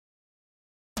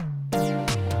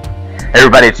Hey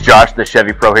everybody, it's Josh, the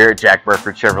Chevy Pro here at Jack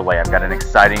Burford Chevrolet. I've got an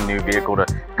exciting new vehicle to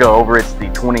go over. It's the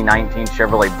 2019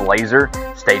 Chevrolet Blazer.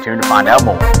 Stay tuned to find out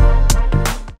more.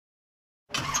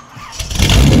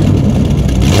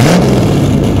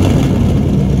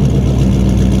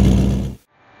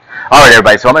 Alright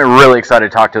everybody, so I'm really excited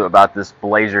to talk to you about this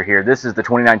Blazer here. This is the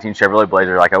 2019 Chevrolet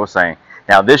Blazer, like I was saying.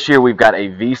 Now this year we've got a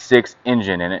V6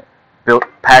 engine in it,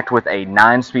 packed with a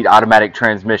 9-speed automatic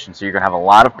transmission. So you're going to have a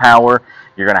lot of power.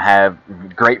 You're going to have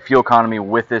great fuel economy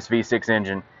with this V6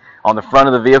 engine. On the front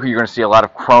of the vehicle, you're going to see a lot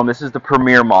of chrome. This is the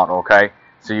Premier model, okay?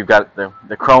 So you've got the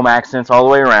chrome accents all the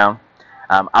way around.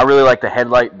 I really like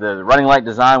the running light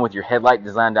design with your headlight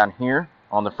design down here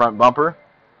on the front bumper.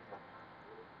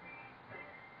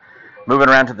 Moving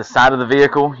around to the side of the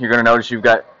vehicle, you're going to notice you've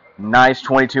got nice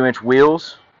 22-inch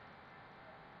wheels.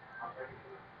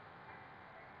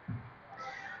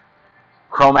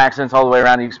 Chrome accents all the way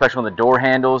around, especially on the door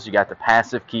handles. You got the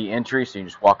passive key entry, so you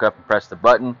just walk up and press the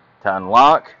button to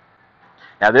unlock.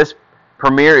 Now this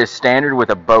Premier is standard with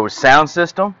a Bose sound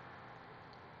system.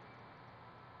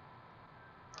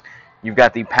 You've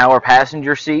got the power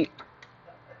passenger seat.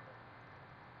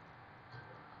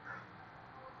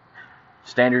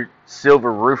 Standard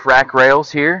silver roof rack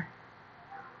rails here.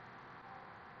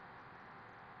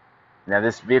 Now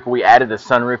this vehicle, we added a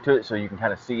sunroof to it so you can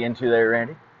kind of see into there,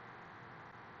 Randy.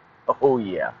 Oh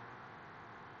yeah.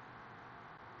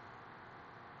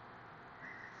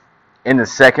 In the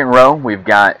second row, we've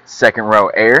got second row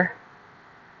air,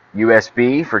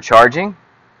 USB for charging.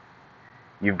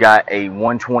 You've got a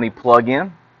 120 plug-in.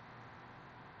 Your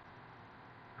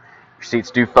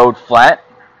seats do fold flat.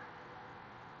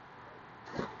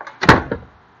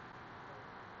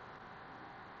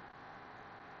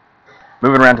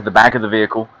 Moving around to the back of the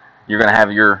vehicle, you're going to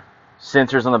have your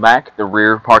sensors on the back, the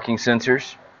rear parking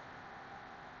sensors.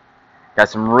 Got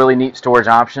some really neat storage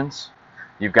options.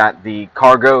 You've got the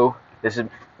cargo. This is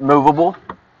movable.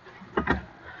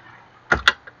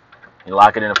 You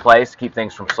lock it into place to keep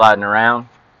things from sliding around.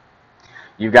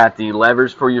 You've got the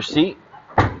levers for your seat.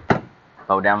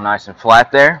 Low down nice and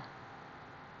flat there.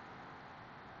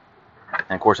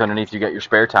 And of course underneath you got your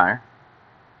spare tire.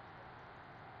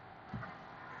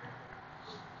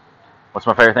 What's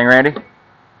my favorite thing, Randy?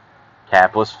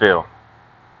 Capless fill.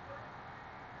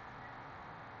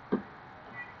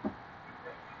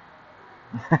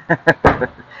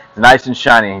 It's nice and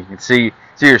shiny. You can see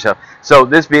yourself. So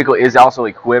this vehicle is also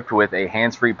equipped with a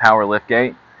hands-free power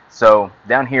liftgate. So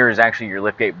down here is actually your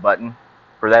liftgate button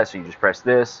for that. So you just press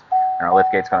this, and our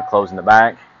liftgate's going to close in the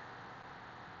back.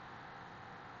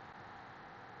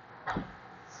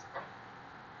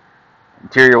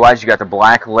 Interior-wise, you got the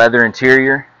black leather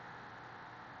interior,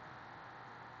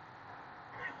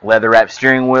 leather-wrapped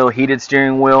steering wheel, heated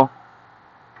steering wheel.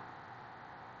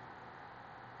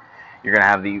 You're going to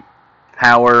have the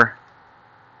power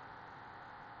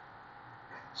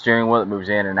steering wheel that moves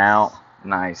in and out.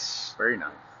 Nice. Very nice.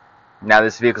 Now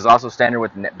this vehicle is also standard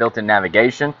with built-in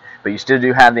navigation, but you still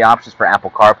do have the options for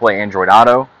Apple CarPlay, Android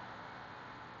Auto.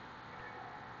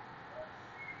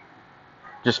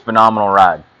 Just phenomenal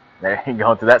ride. There you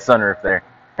go, through that sunroof there.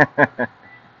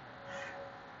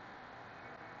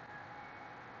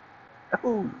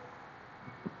 Ooh.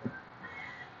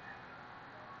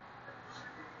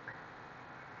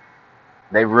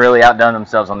 They've really outdone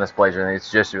themselves on this Blazer, and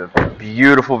it's just a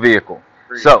beautiful vehicle.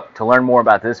 So, to learn more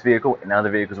about this vehicle and other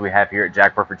vehicles we have here at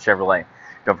Jack Burford Chevrolet,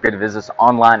 don't forget to visit us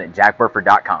online at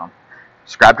jackburford.com.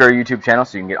 Subscribe to our YouTube channel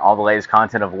so you can get all the latest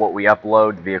content of what we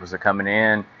upload. The vehicles are coming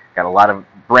in. Got a lot of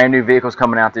brand new vehicles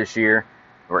coming out this year.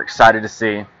 We're excited to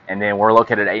see. And then we're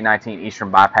located at 819 Eastern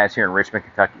Bypass here in Richmond,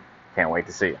 Kentucky. Can't wait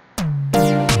to see you.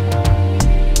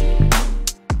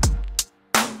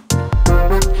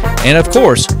 And of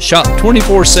course, shop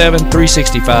 24/7,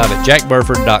 365 at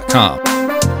jackburford.com.